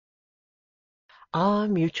Our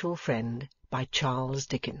Mutual Friend by Charles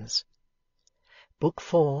Dickens. Book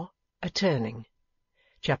 4, A Turning.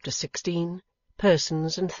 Chapter 16,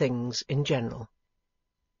 Persons and Things in General.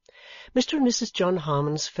 Mr. and Mrs. John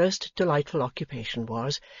Harmon's first delightful occupation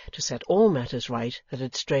was to set all matters right that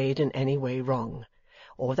had strayed in any way wrong,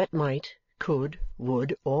 or that might, could,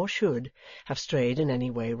 would, or should have strayed in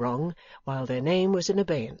any way wrong while their name was in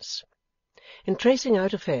abeyance. In tracing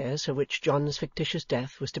out affairs for which John's fictitious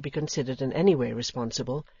death was to be considered in any way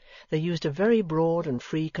responsible, they used a very broad and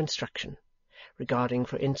free construction, regarding,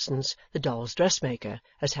 for instance, the doll's dressmaker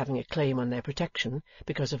as having a claim on their protection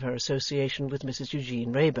because of her association with Mrs.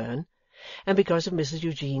 Eugene Wrayburn, and because of Mrs.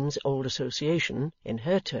 Eugene's old association, in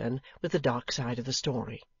her turn, with the dark side of the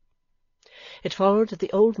story. It followed that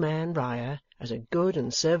the old man, Riah, as a good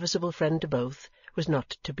and serviceable friend to both, was not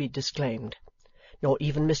to be disclaimed, nor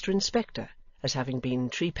even Mr. Inspector, as having been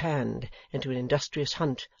trepanned into an industrious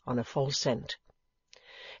hunt on a false scent.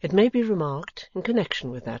 It may be remarked, in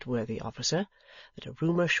connection with that worthy officer, that a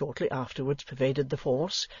rumour shortly afterwards pervaded the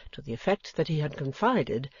force, to the effect that he had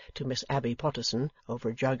confided to Miss Abby Potterson, over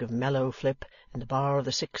a jug of mellow flip in the bar of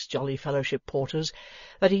the 6 Jolly Fellowship Porters,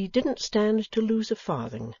 that he didn't stand to lose a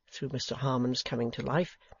farthing through Mr. Harmon's coming to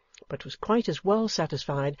life, but was quite as well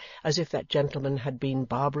satisfied as if that gentleman had been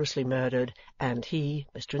barbarously murdered, and he,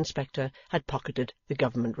 Mr. Inspector, had pocketed the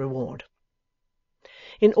government reward.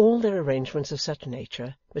 In all their arrangements of such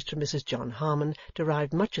nature, Mr. and Mrs. John Harmon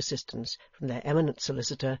derived much assistance from their eminent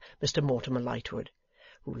solicitor, Mr. Mortimer Lightwood,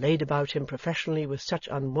 who laid about him professionally with such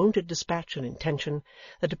unwonted dispatch and intention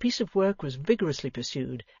that a piece of work was vigorously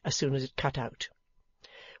pursued as soon as it cut out,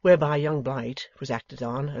 whereby young Blight was acted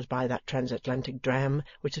on as by that transatlantic dram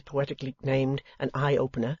which is poetically named an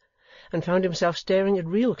eye-opener, and found himself staring at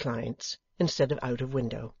real clients instead of out of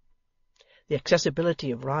window. The accessibility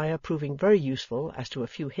of Riah proving very useful as to a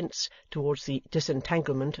few hints towards the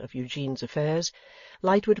disentanglement of Eugene's affairs,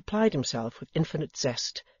 Lightwood applied himself with infinite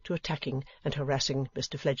zest to attacking and harassing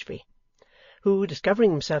Mr. Fledgeby, who,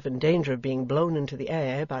 discovering himself in danger of being blown into the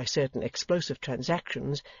air by certain explosive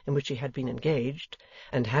transactions in which he had been engaged,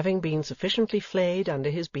 and having been sufficiently flayed under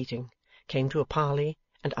his beating, came to a parley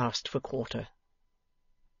and asked for quarter.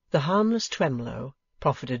 The harmless Twemlow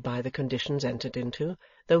profited by the conditions entered into,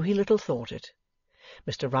 though he little thought it.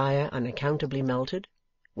 Mr. Riah unaccountably melted,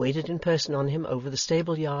 waited in person on him over the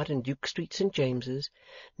stable-yard in Duke Street, St. James's,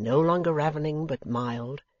 no longer ravening but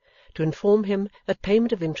mild, to inform him that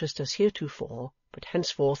payment of interest as heretofore, but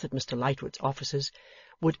henceforth at Mr. Lightwood's offices,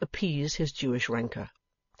 would appease his Jewish rancour,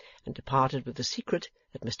 and departed with the secret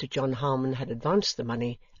that Mr. John Harmon had advanced the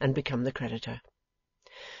money and become the creditor.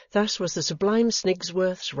 Thus was the sublime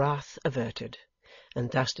Snigsworth's wrath averted, and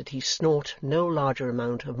thus did he snort no larger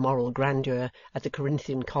amount of moral grandeur at the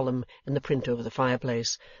Corinthian column in the print over the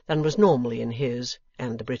fireplace than was normally in his,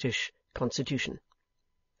 and the British, constitution.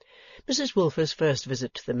 Mrs. Wilfer's first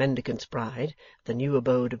visit to the Mendicant's Bride, the new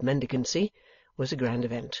abode of mendicancy, was a grand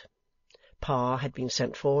event. Pa had been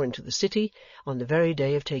sent for into the city on the very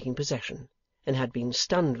day of taking possession, and had been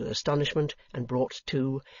stunned with astonishment and brought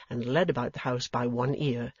to, and led about the house by one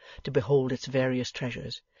ear, to behold its various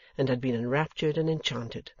treasures, and had been enraptured and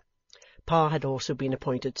enchanted. Pa had also been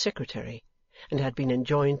appointed secretary, and had been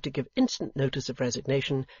enjoined to give instant notice of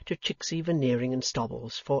resignation to Chicksey, Veneering, and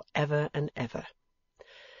Stobbles, for ever and ever.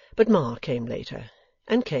 But Ma came later,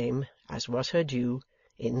 and came, as was her due,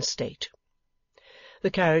 in state.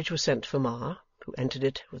 The carriage was sent for Ma, who entered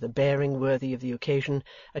it with a bearing worthy of the occasion,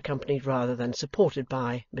 accompanied rather than supported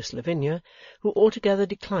by Miss Lavinia, who altogether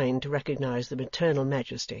declined to recognize the maternal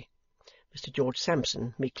majesty. Mr. George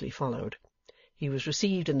Sampson meekly followed. He was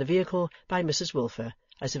received in the vehicle by Mrs. Wilfer,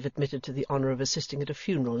 as if admitted to the honour of assisting at a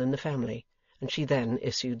funeral in the family, and she then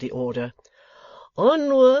issued the order,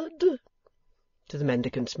 "Onward!" to the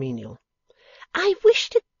mendicant's menial. "I wish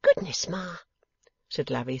to goodness, Ma," said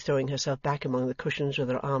Lavvy, throwing herself back among the cushions with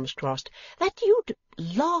her arms crossed, "that you'd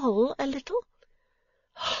loll a little."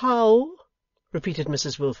 "How?" repeated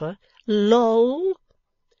Mrs. Wilfer. "Loll?"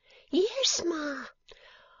 "Yes, Ma."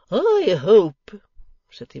 "I hope,"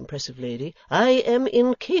 said the impressive lady, "I am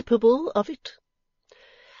incapable of it."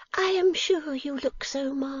 "I am sure you look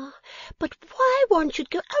so, Ma. But why one should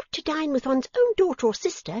go out to dine with one's own daughter or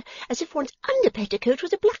sister, as if one's under-petticoat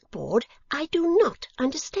was a blackboard, I do not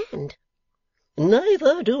understand."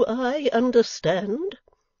 "Neither do I understand,"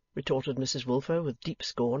 retorted Mrs. Wilfer with deep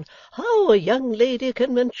scorn, "how a young lady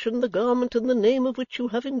can mention the garment in the name of which you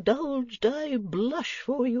have indulged. I blush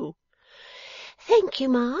for you." "Thank you,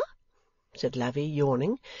 Ma," said Lavvy,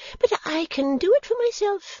 yawning, "but I can do it for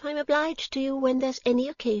myself. I'm obliged to you when there's any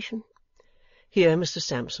occasion." Here Mr.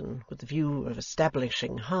 Sampson, with the view of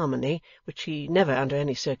establishing harmony, which he never under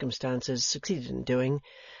any circumstances succeeded in doing,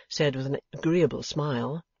 said with an agreeable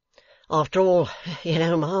smile, "After all, you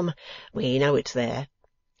know, ma'am, we know it's there,"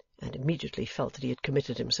 and immediately felt that he had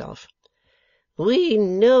committed himself. "We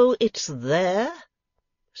know it's there?"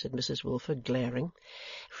 said Mrs. Wilfer, glaring.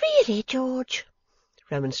 "Really, George,"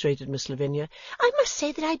 remonstrated Miss Lavinia, "I must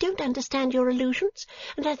say that I don't understand your allusions,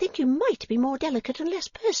 and I think you might be more delicate and less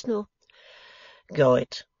personal." "Go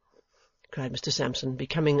it!" cried Mr. Sampson,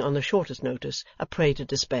 becoming on the shortest notice a prey to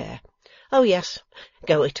despair. "Oh, yes,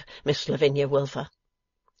 go it, Miss Lavinia Wilfer."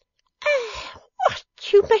 What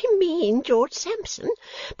you may mean, George Sampson,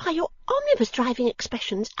 by your omnibus driving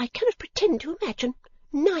expressions, I cannot pretend to imagine.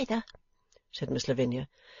 Neither, said Miss Lavinia.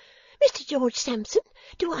 Mr. George Sampson,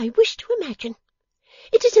 do I wish to imagine.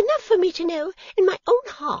 It is enough for me to know in my own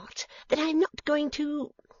heart that I am not going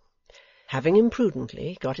to— Having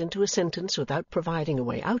imprudently got into a sentence without providing a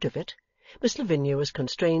way out of it, Miss Lavinia was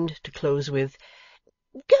constrained to close with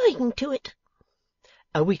going to it.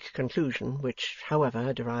 A weak conclusion, which,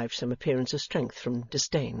 however, derived some appearance of strength from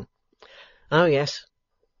disdain. "Oh, yes,"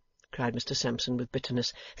 cried Mr. Sampson with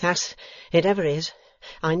bitterness, "thus it ever is.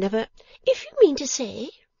 I never—" "If you mean to say,"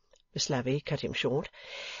 Miss Lavy cut him short,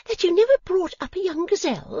 "that you never brought up a young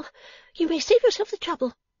gazelle, you may save yourself the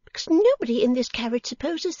trouble, because nobody in this carriage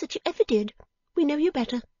supposes that you ever did. We know you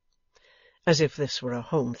better." As if this were a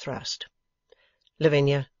home thrust.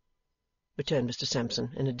 "Lavinia," returned Mr.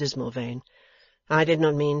 Sampson in a dismal vein, "I did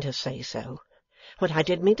not mean to say so. What I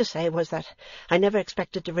did mean to say was that I never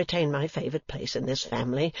expected to retain my favoured place in this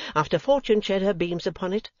family after fortune shed her beams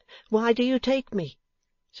upon it. Why do you take me,"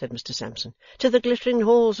 said Mr. Sampson, "to the glittering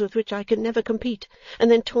halls with which I can never compete,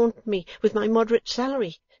 and then taunt me with my moderate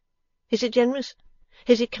salary? Is it generous?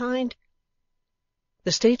 Is it kind?"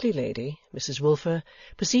 The stately lady, Mrs. Wilfer,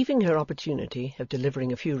 perceiving her opportunity of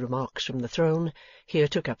delivering a few remarks from the throne, here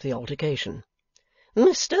took up the altercation.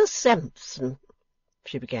 "Mr. Sampson,"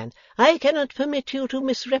 she began, "I cannot permit you to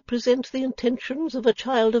misrepresent the intentions of a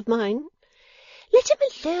child of mine." "Let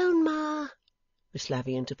him alone, Ma," Miss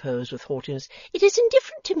Lavy interposed with haughtiness. "It is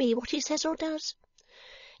indifferent to me what he says or does."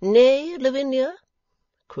 "Nay, Lavinia,"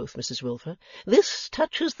 quoth Mrs. Wilfer, "this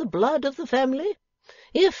touches the blood of the family.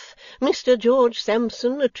 If Mr. George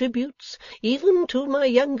Sampson attributes, even to my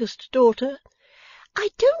youngest daughter—" "I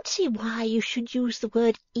don't see why you should use the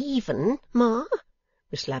word even, Ma,"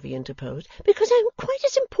 Miss Lavy interposed, "because I'm quite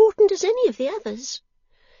as important as any of the others."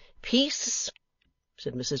 "Peace,"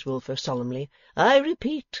 said Mrs. Wilfer solemnly. "I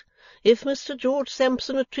repeat, if Mr. George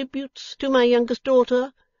Sampson attributes to my youngest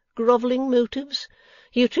daughter grovelling motives,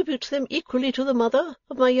 he attributes them equally to the mother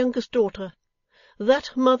of my youngest daughter.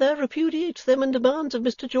 That mother repudiates them and demands of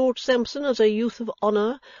Mr. George Sampson, as a youth of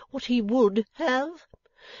honour, what he would have.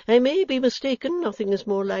 I may be mistaken, nothing is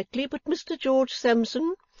more likely, but Mr. George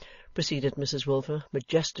Sampson," proceeded Mrs. Wilfer,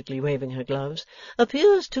 majestically waving her gloves,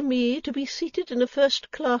 "appears to me to be seated in a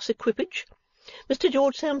first-class equipage. Mr.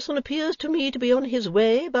 George Sampson appears to me to be on his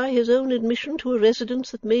way, by his own admission, to a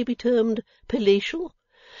residence that may be termed palatial.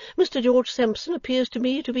 Mr. George Sampson appears to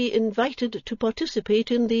me to be invited to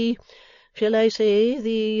participate in the—shall I say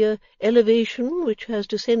the elevation which has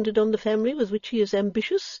descended on the family with which he is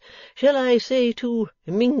ambitious? Shall I say to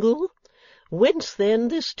mingle? Whence, then,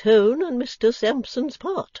 this tone on Mr. Sampson's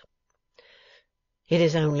part?" "It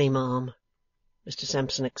is only, ma'am," Mr.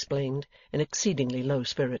 Sampson explained, in exceedingly low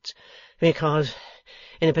spirits, "because,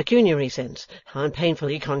 in a pecuniary sense, I am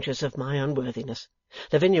painfully conscious of my unworthiness.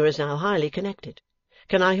 Lavinia is now highly connected.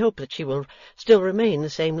 Can I hope that she will still remain the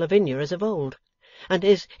same Lavinia as of old? And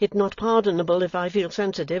is it not pardonable if I feel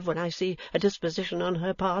sensitive when I see a disposition on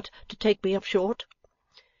her part to take me up short?"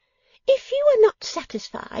 "If you are not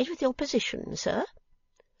satisfied with your position, sir,"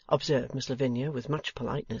 observed Miss Lavinia with much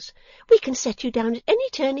politeness, "we can set you down at any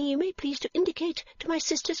turning you may please to indicate to my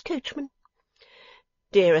sister's coachman."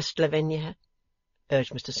 "Dearest Lavinia,"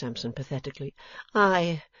 urged Mr. Sampson pathetically,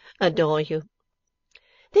 "I adore you."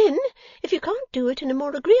 "Then, if you can't do it in a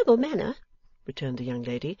more agreeable manner," returned the young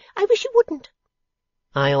lady, "I wish you wouldn't."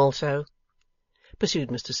 "I also," pursued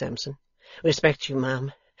Mr. Sampson, "respect you,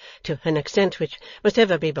 ma'am, to an extent which must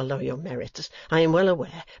ever be below your merits, I am well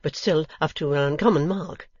aware, but still up to an uncommon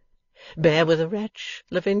mark. Bear with a wretch,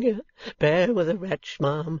 Lavinia, bear with a wretch,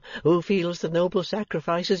 ma'am, who feels the noble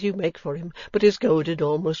sacrifices you make for him, but is goaded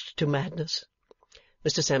almost to madness."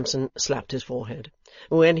 Mr. Sampson slapped his forehead.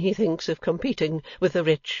 "When he thinks of competing with the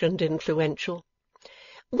rich and influential."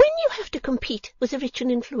 "When you have to compete with the rich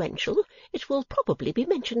and influential, it will probably be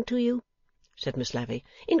mentioned to you," said Miss Lavy,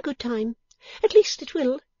 "in good time. At least it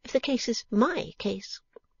will, if the case is my case."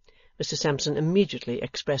 Mr. Sampson immediately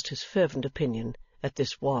expressed his fervent opinion that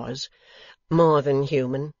this was more than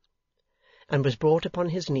human, and was brought upon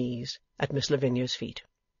his knees at Miss Lavinia's feet.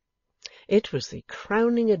 It was the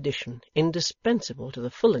crowning addition indispensable to the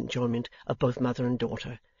full enjoyment of both mother and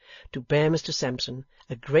daughter, to bear Mr. Sampson,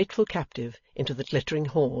 a grateful captive, into the glittering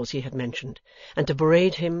halls he had mentioned, and to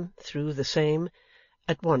parade him through the same,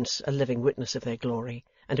 at once a living witness of their glory,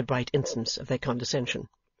 and a bright instance of their condescension.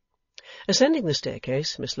 Ascending the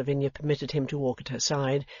staircase, Miss Lavinia permitted him to walk at her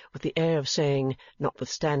side, with the air of saying,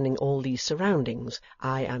 notwithstanding all these surroundings,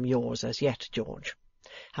 I am yours as yet, George.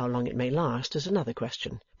 How long it may last is another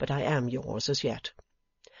question, but I am yours as yet.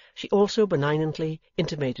 She also benignantly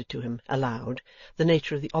intimated to him, aloud, the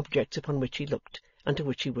nature of the objects upon which he looked, and to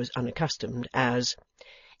which he was unaccustomed, as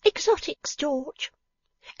exotics, George,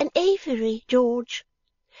 an aviary, George,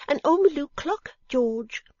 an ormolu clock,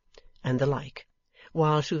 George, and the like,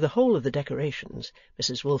 while through the whole of the decorations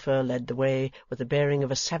Mrs. Wilfer led the way with the bearing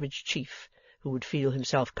of a savage chief, who would feel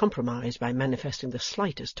himself compromised by manifesting the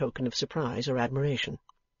slightest token of surprise or admiration.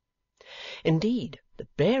 Indeed, the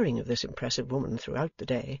bearing of this impressive woman throughout the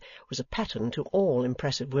day was a pattern to all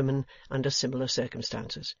impressive women under similar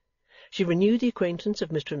circumstances. She renewed the acquaintance of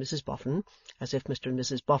Mr. and Mrs. Boffin, as if Mr. and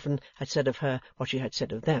Mrs. Boffin had said of her what she had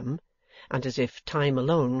said of them, and as if time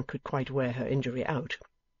alone could quite wear her injury out.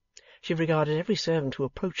 She regarded every servant who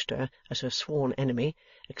approached her as her sworn enemy,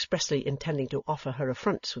 expressly intending to offer her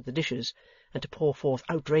affronts with the dishes, and to pour forth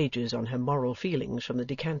outrages on her moral feelings from the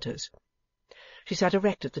decanters. She sat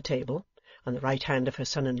erect at the table, on the right hand of her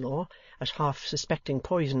son-in-law, as half suspecting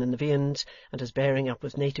poison in the viands, and as bearing up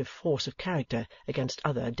with native force of character against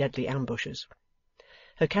other deadly ambushes.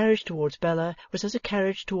 Her carriage towards Bella was as a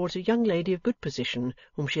carriage towards a young lady of good position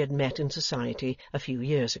whom she had met in society a few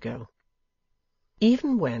years ago.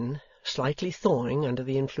 Even when, slightly thawing under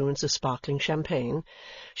the influence of sparkling champagne,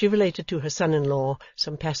 she related to her son-in-law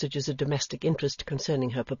some passages of domestic interest concerning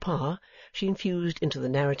her papa, she infused into the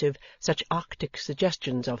narrative such arctic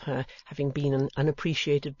suggestions of her having been an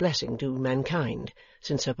unappreciated blessing to mankind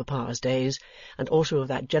since her papa's days, and also of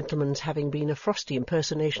that gentleman's having been a frosty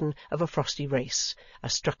impersonation of a frosty race,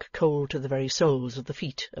 as struck cold to the very soles of the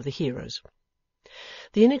feet of the hearers.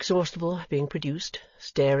 The Inexhaustible being produced,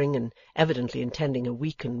 staring and evidently intending a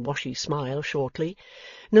weak and washy smile shortly,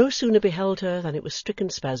 no sooner beheld her than it was stricken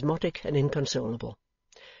spasmodic and inconsolable.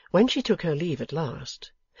 When she took her leave at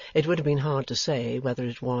last, it would have been hard to say whether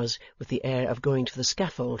it was with the air of going to the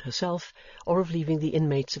scaffold herself, or of leaving the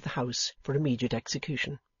inmates of the house for immediate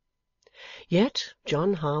execution. Yet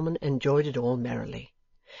John Harmon enjoyed it all merrily,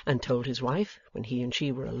 and told his wife, when he and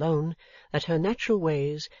she were alone, that her natural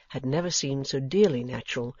ways had never seemed so dearly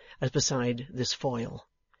natural as beside this foil,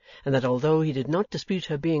 and that although he did not dispute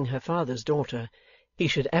her being her father's daughter, he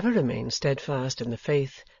should ever remain steadfast in the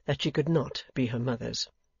faith that she could not be her mother's.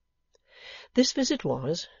 This visit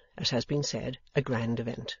was, as has been said, a grand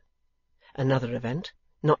event. Another event,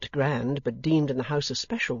 not grand but deemed in the house a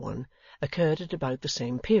special one, occurred at about the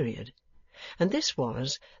same period, and this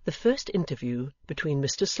was the first interview between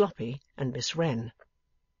Mr. Sloppy and Miss Wren.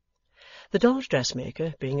 The doll's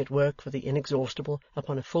dressmaker being at work for the Inexhaustible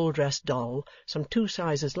upon a full-dressed doll some 2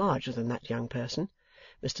 sizes larger than that young person,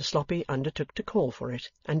 Mr. Sloppy undertook to call for it,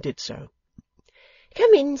 and did so.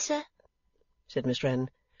 "Come in, sir," said Miss Wren,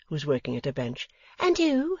 who was working at her bench. "And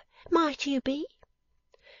who might you be?"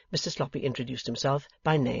 Mr. Sloppy introduced himself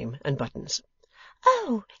by name and buttons.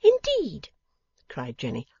 "Oh, indeed!" cried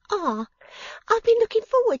Jenny. I've been looking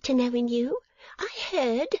forward to knowing you. I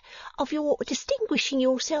heard of your distinguishing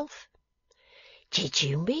yourself." "Did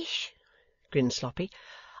you, miss?" grinned Sloppy.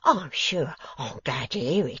 "I'm sure I'm glad to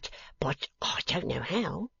hear it, but I don't know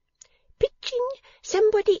how." "Pitching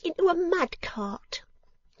somebody into a mud cart,"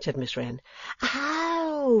 said Miss Wren.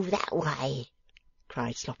 "Oh, that way,"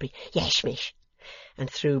 cried Sloppy. "Yes, miss," and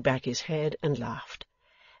threw back his head and laughed.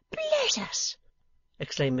 "Bless us!"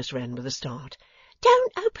 exclaimed Miss Wren with a start.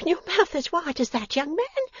 "Don't open your mouth as wide as that, young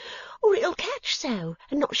man, or it'll catch so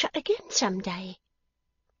and not shut again some day."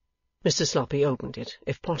 Mr. Sloppy opened it,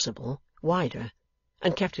 if possible, wider,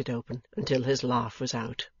 and kept it open until his laugh was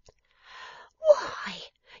out. "Why,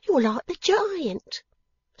 you're like the giant,"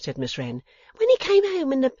 said Miss Wren, "when he came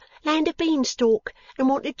home in the land of Beanstalk and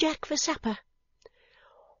wanted Jack for supper."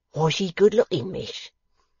 "Was he good-looking, miss?"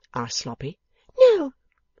 asked Sloppy. "No,"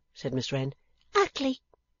 said Miss Wren. "Ugly."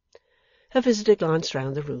 Her visitor glanced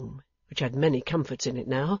round the room, which had many comforts in it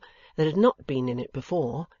now that had not been in it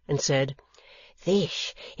before, and said,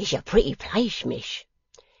 "This is a pretty place, miss."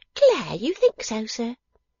 "Glad you think so, sir,"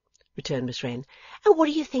 returned Miss Wren. "And what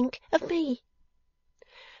do you think of me?"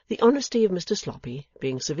 The honesty of Mr. Sloppy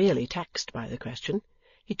being severely taxed by the question,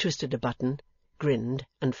 He twisted a button, grinned,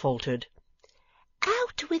 and faltered.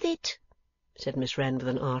 "Out with it," said Miss Wren with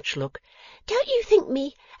an arch look. "Don't you think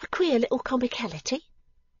me a queer little comicality?"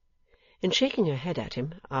 In shaking her head at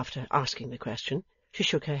him, after asking the question, she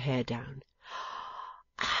shook her hair down.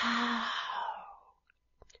 "Oh,"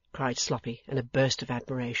 cried Sloppy in a burst of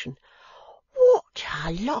admiration. "What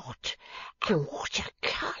a lot, and what a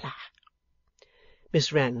colour!"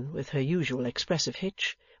 Miss Wren, with her usual expressive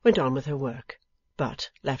hitch, went on with her work,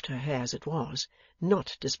 but left her hair as it was,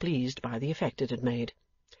 not displeased by the effect it had made.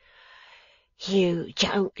 "You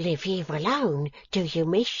don't live here alone, do you,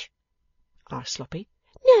 miss?" asked Sloppy.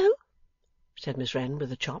 "No," said Miss Wren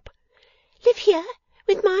with a chop. "Live here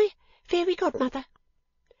with my fairy godmother."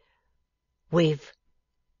 "With—"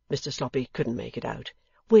 Mr. Sloppy couldn't make it out.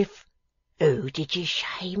 "With who did you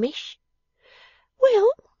say, miss?"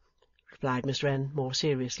 "Well," replied Miss Wren more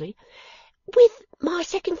seriously, "with my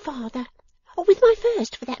second father, or with my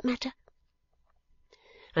first, for that matter."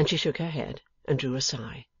 and she shook her head and drew a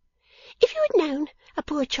sigh. "If you had known a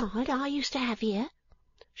poor child I used to have here,"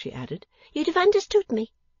 she added, "you'd have understood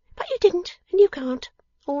me. But you didn't, and you can't.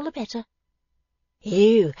 All the better."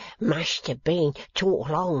 "You must have been taught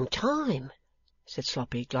a long time," said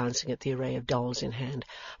Sloppy, glancing at the array of dolls in hand,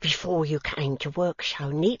 "before you came to work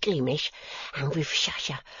so neatly, miss, and with such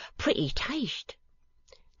a pretty taste."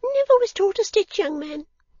 "Never was taught a stitch, young man,"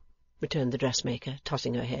 returned the dressmaker,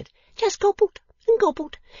 tossing her head. "Just gobbled and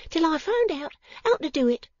gobbled till I found out how to do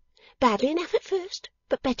it. Badly enough at first,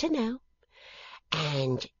 but better now."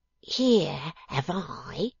 "And here have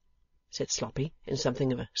I," said Sloppy, in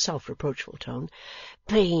something of a self-reproachful tone,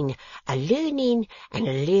 "been a-learning and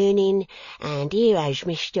a-learning, and here has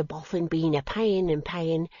Mr. Boffin been a-paying and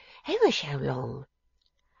paying ever so long."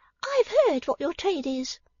 "I've heard what your trade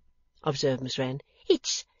is," observed Miss Wren.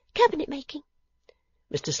 "It's cabinet-making."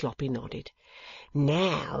 Mr. Sloppy nodded.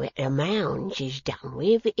 "Now that the mounds is done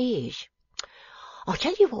with, it is. I'll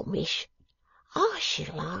tell you what, miss, I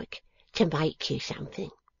should like to make you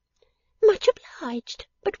something." "Much obliged.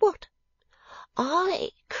 But what?"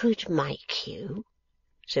 "I could make you,"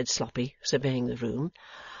 said Sloppy, surveying the room,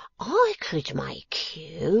 "I could make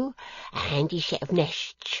you a handy set of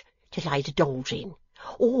nests to lay the dolls in,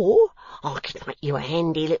 or I could make you a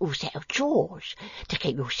handy little set of drawers to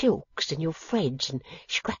keep your silks and your threads and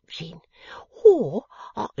scraps in, or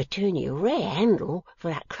I could turn you a rare handle for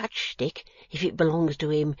that crutch stick if it belongs to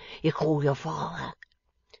him you call your father."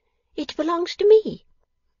 "It belongs to me,"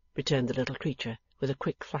 returned the little creature, with a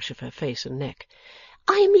quick flush of her face and neck.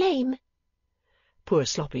 "I am lame." Poor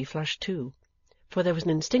Sloppy flushed too, for there was an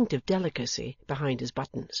instinctive delicacy behind his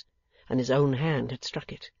buttons, and his own hand had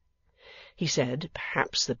struck it. He said,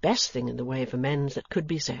 perhaps the best thing in the way of amends that could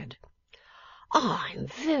be said. "I'm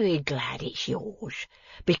very glad it's yours,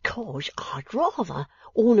 because I'd rather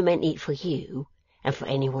ornament it for you than for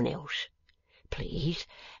anyone else. Please,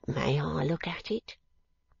 may I look at it?"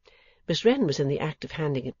 Miss Wren was in the act of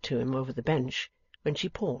handing it to him over the bench, when she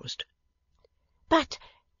paused. "But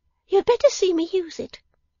you had better see me use it,"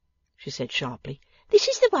 she said sharply. "This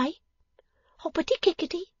is the way.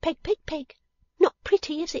 Hoppity-kickety, peg-peg-peg. Not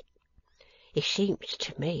pretty, is it?" "It seems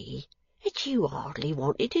to me that you hardly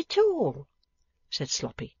want it at all," said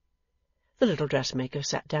Sloppy. The little dressmaker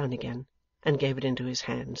sat down again, and gave it into his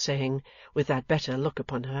hand, saying, with that better look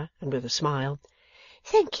upon her, and with a smile,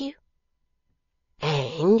 "Thank you."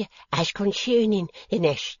 "And as concerning the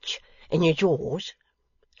nests and your drawers,"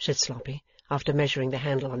 said Sloppy, after measuring the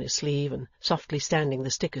handle on his sleeve and softly standing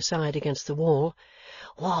the stick aside against the wall,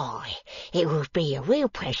 "why, it would be a real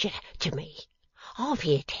pleasure to me. I've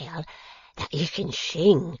heard tell that you can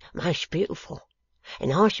sing most beautiful,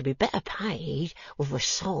 and I should be better paid with a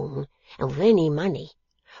song than with any money,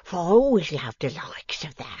 for I always loved the likes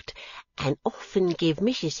of that, and often give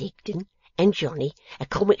Mrs. Higden and Johnny a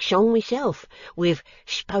comic song myself, with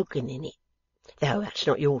spoken in it, though that's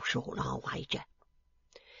not your sort, I'll wager."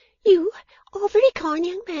 "You are a very kind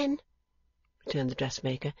young man," returned the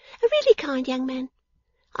dressmaker. "A really kind young man.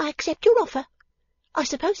 I accept your offer. I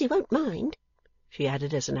suppose he won't mind," she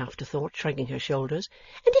added as an afterthought, shrugging her shoulders.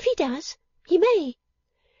 "And if he does, he may."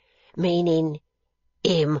 "Meaning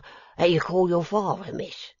him that you call your father,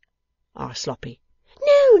 miss?" asked Sloppy.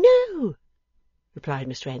 "No, no," replied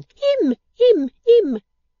Miss Wren. "Him.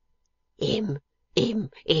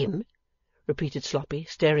 Him, repeated Sloppy,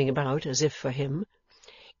 staring about as if for him.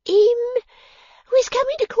 "Him who is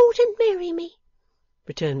coming to court and marry me,"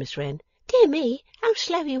 returned Miss Wren. "Dear me, how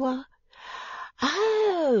slow you are."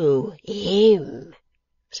 "Oh, him,"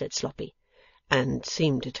 said Sloppy, and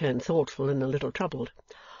seemed to turn thoughtful and a little troubled.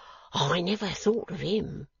 "I never thought of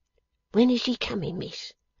him. When is he coming,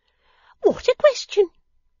 miss?" "What a question!"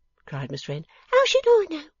 cried Miss Wren. How should I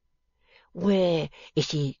know? Where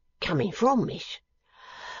is he coming from, miss?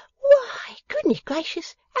 Why, goodness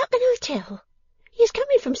gracious, how can I tell? He is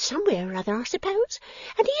coming from somewhere or other, I suppose,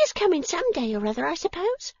 and he is coming some day or other, I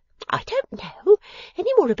suppose. I don't know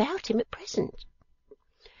any more about him at present.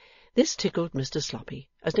 This tickled Mr. Sloppy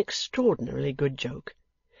as an extraordinarily good joke,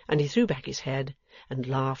 and he threw back his head and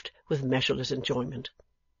laughed with measureless enjoyment.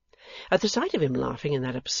 At the sight of him laughing in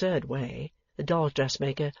that absurd way, the doll's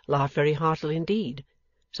dressmaker laughed very heartily indeed,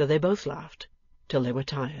 so they both laughed till they were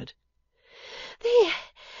tired. There,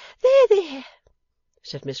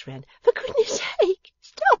 said Miss Wren. For goodness sake,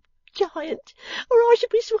 stop, giant, or I shall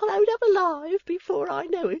be swallowed up alive before I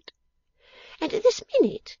know it. And at this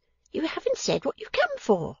minute you haven't said what you've come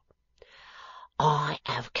for. I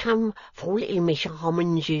have come for little Miss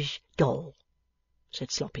Harmon's doll,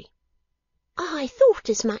 said Sloppy. I thought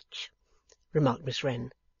as much, remarked Miss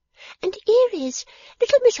Wren. And here is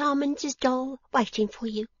little Miss Harmon's doll waiting for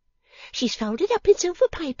you. She's folded up in silver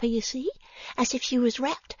paper, you see, as if she was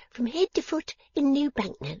wrapped from head to foot in new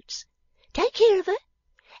banknotes. Take care of her,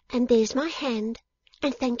 and there's my hand,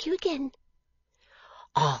 and thank you again.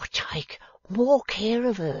 I'll take more care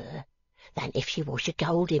of her than if she was a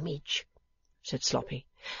gold image, said Sloppy,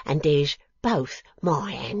 and there's both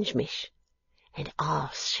my hands, miss, and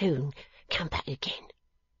I'll soon come back again.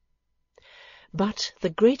 But the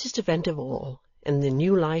greatest event of all in the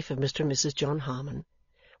new life of Mr. and Mrs. John Harmon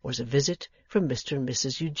was a visit from Mr. and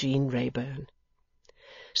Mrs. Eugene Wrayburn.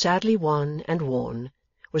 Sadly wan and worn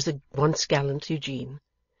was the once gallant Eugene,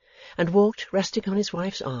 and walked resting on his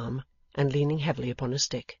wife's arm and leaning heavily upon a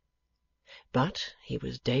stick. But he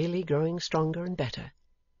was daily growing stronger and better,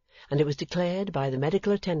 and it was declared by the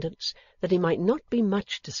medical attendants that he might not be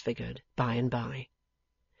much disfigured by and by.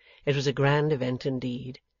 It was a grand event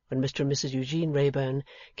indeed when Mr. and Mrs. Eugene Wrayburn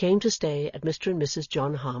came to stay at Mr. and Mrs.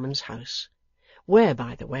 John Harmon's house, where,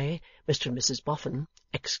 by the way, Mr. and Mrs. Boffin,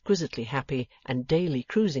 exquisitely happy and daily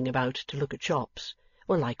cruising about to look at shops,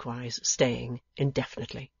 were likewise staying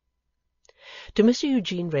indefinitely. To Mr.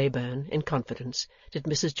 Eugene Wrayburn, in confidence, did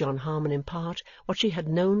Mrs. John Harmon impart what she had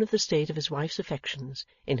known of the state of his wife's affections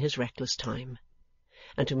in his reckless time,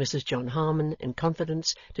 and to Mrs. John Harmon, in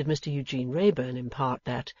confidence, did Mr. Eugene Wrayburn impart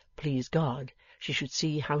that, please God, she should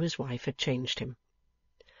see how his wife had changed him.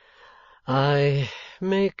 "I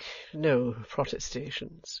make no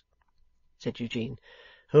protestations," said Eugene.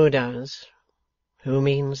 "Who does? Who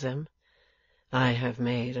means them? I have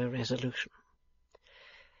made a resolution."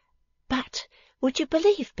 "But would you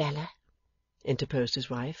believe, Bella," interposed his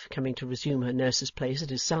wife, coming to resume her nurse's place at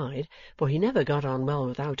his side, for he never got on well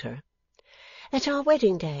without her, "that our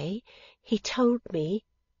wedding day he told me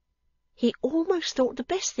he almost thought the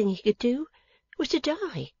best thing he could do was to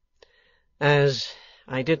die?" "As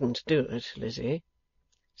I didn't do it, Lizzie,"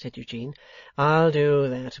 said Eugene, "I'll do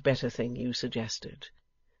that better thing you suggested,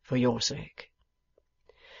 for your sake."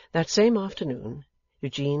 That same afternoon,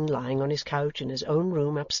 Eugene lying on his couch in his own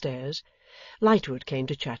room upstairs, Lightwood came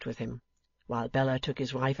to chat with him, while Bella took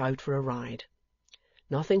his wife out for a ride.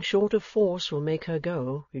 Nothing short of force will make her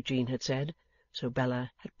go, Eugene had said, so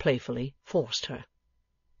Bella had playfully forced her.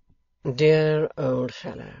 "Dear old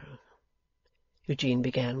fellow," Eugene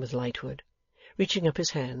began with Lightwood, reaching up his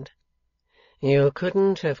hand, "you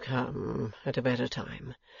couldn't have come at a better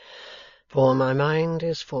time, for my mind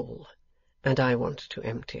is full, and I want to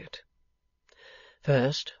empty it.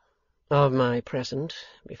 First, of my present,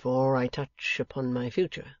 before I touch upon my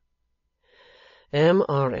future.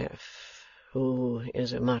 M.R.F., who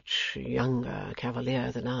is a much younger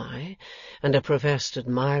cavalier than I, and a professed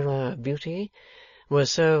admirer of beauty,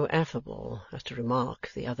 was so affable as to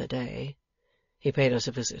remark the other day, he paid us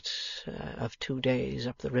a visit of 2 days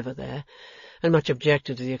up the river there, and much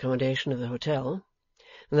objected to the accommodation of the hotel,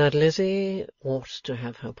 that Lizzie ought to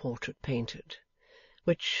have her portrait painted,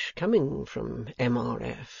 which, coming from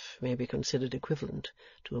M.R.F., may be considered equivalent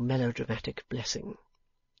to a melodramatic blessing."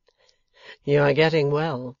 "You are getting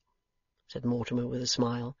well," said Mortimer with a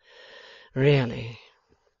smile. "Really,"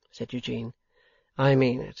 said Eugene, "I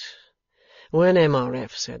mean it. When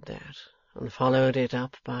M.R.F. said that, and followed it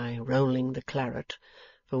up by rolling the claret,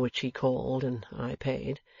 for which he called and I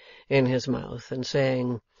paid, in his mouth, and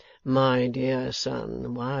saying, 'My dear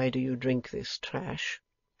son, why do you drink this trash?'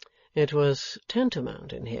 it was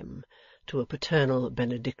tantamount in him to a paternal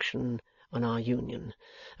benediction on our union,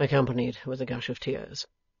 accompanied with a gush of tears.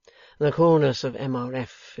 The coolness of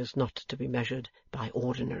M.R.F. is not to be measured by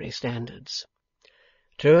ordinary standards."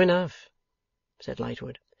 "True enough," said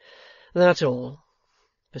Lightwood. "That's all,"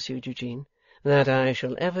 pursued Eugene. that I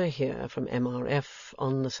shall ever hear from MRF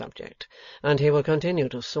on the subject, and he will continue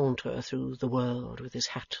to saunter through the world with his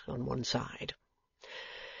hat on one side.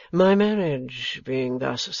 My marriage being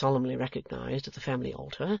thus solemnly recognized at the family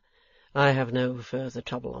altar, I have no further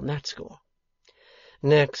trouble on that score.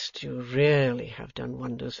 Next, you really have done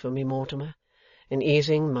wonders for me, Mortimer, in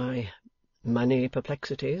easing my money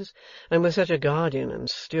perplexities, and with such a guardian and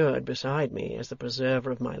steward beside me as the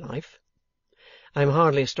preserver of my life. I am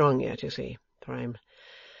hardly strong yet, you see, for I am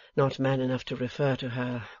not man enough to refer to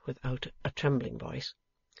her without a trembling voice.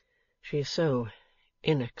 She is so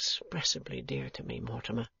inexpressibly dear to me,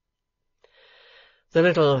 Mortimer. The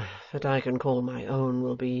little that I can call my own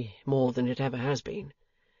will be more than it ever has been.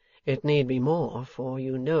 It need be more, for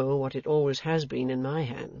you know what it always has been in my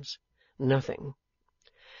hands. Nothing.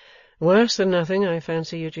 Worse than nothing, I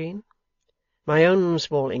fancy, Eugene. My own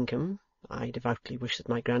small income, I devoutly wish that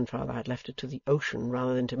my grandfather had left it to the ocean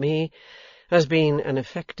rather than to me, has been an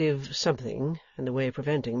effective something in the way of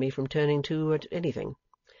preventing me from turning to at anything,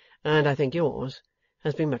 and I think yours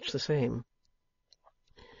has been much the same.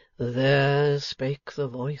 There spake the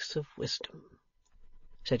voice of wisdom,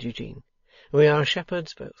 said Eugene. We are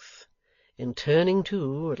shepherds both. In turning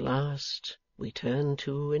to, at last, we turn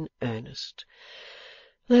to in earnest.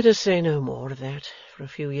 Let us say no more of that for a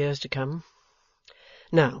few years to come.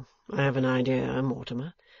 Now, I have an idea,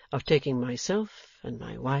 Mortimer, of taking myself and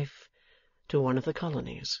my wife to one of the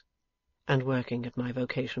colonies, and working at my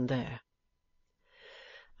vocation there.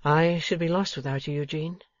 I should be lost without you,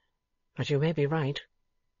 Eugene, but you may be right.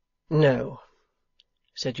 No,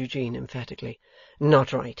 said Eugene emphatically.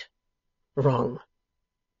 Not right. Wrong.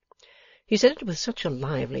 He said it with such a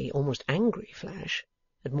lively, almost angry flash,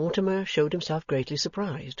 that Mortimer showed himself greatly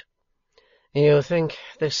surprised. You think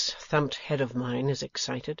this thumped head of mine is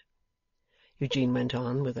excited? Eugene went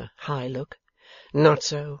on with a high look. Not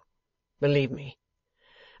so. Believe me.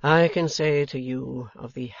 I can say to you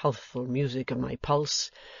of the healthful music of my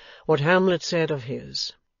pulse what Hamlet said of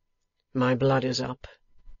his. My blood is up,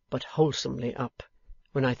 but wholesomely up,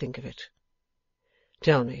 when I think of it.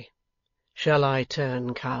 Tell me, shall I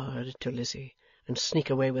turn coward to Lizzie, and sneak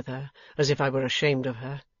away with her, as if I were ashamed of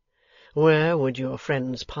her? Where would your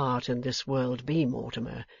friend's part in this world be,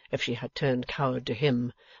 Mortimer, if she had turned coward to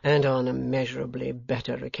him, and on a measurably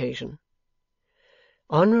better occasion?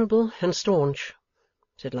 Honourable and staunch,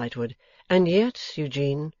 said Lightwood. And yet,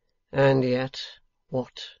 Eugene, and yet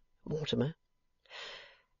what, Mortimer?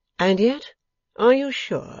 And yet, are you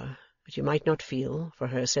sure that you might not feel, for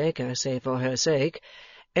her sake, I say for her sake,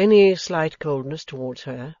 any slight coldness towards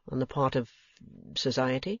her on the part of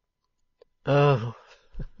society? Oh,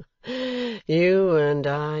 you and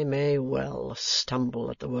I may well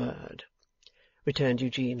stumble at the word, returned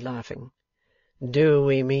Eugene, laughing. Do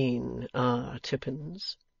we mean our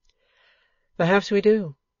Tippins? Perhaps we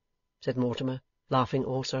do, said Mortimer, laughing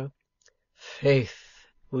also. Faith,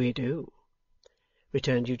 we do,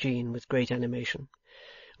 returned Eugene with great animation.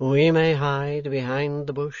 We may hide behind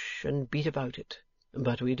the bush and beat about it,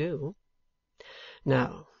 but we do.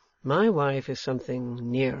 Now, my wife is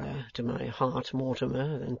something nearer to my heart,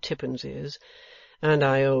 Mortimer, than Tippins is, and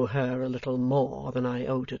I owe her a little more than I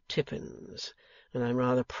owe to Tippins, and I'm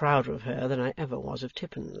rather prouder of her than I ever was of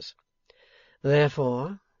Tippins.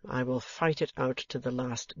 Therefore, I will fight it out to the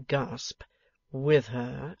last gasp, with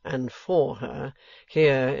her and for her,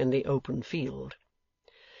 here in the open field.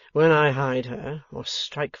 When I hide her, or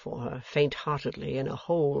strike for her, faint-heartedly, in a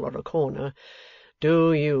hole or a corner,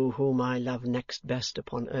 do you, whom I love next best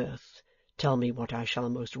upon earth, tell me what I shall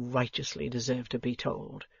most righteously deserve to be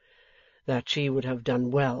told, that she would have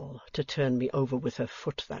done well to turn me over with her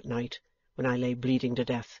foot that night, when I lay bleeding to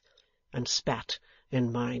death, and spat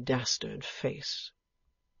in my dastard face.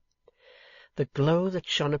 The glow that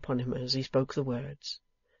shone upon him as he spoke the words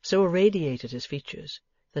so irradiated his features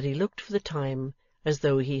that he looked for the time as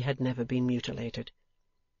though he had never been mutilated.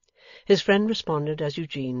 His friend responded as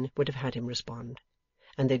Eugene would have had him respond,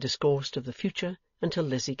 and they discoursed of the future until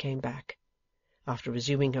Lizzie came back. After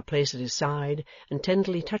resuming her place at his side, and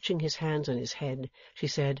tenderly touching his hands on his head, she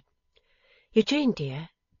said, Eugene, dear,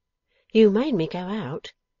 you made me go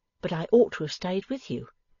out, but I ought to have stayed with you.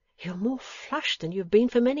 You're more flushed than you've been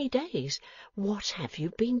for many days. What have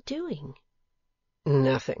you been doing?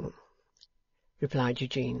 Nothing, replied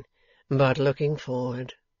Eugene, but looking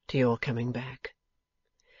forward to your coming back.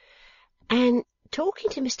 And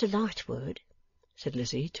talking to Mr. Lightwood, said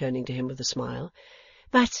Lizzie, turning to him with a smile.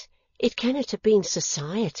 But it cannot have been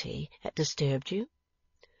society that disturbed you.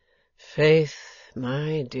 Faith,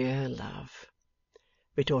 my dear love,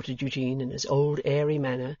 retorted Eugene in his old airy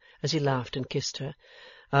manner as he laughed and kissed her,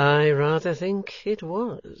 I rather think it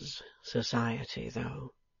was society,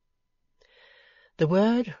 though. The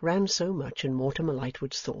word ran so much in Mortimer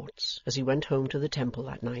Lightwood's thoughts as he went home to the Temple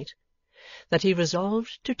that night, that he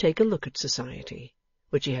resolved to take a look at society,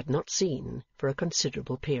 which he had not seen for a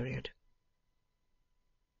considerable period.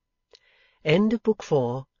 End of Book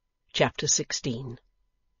 4, Chapter 16.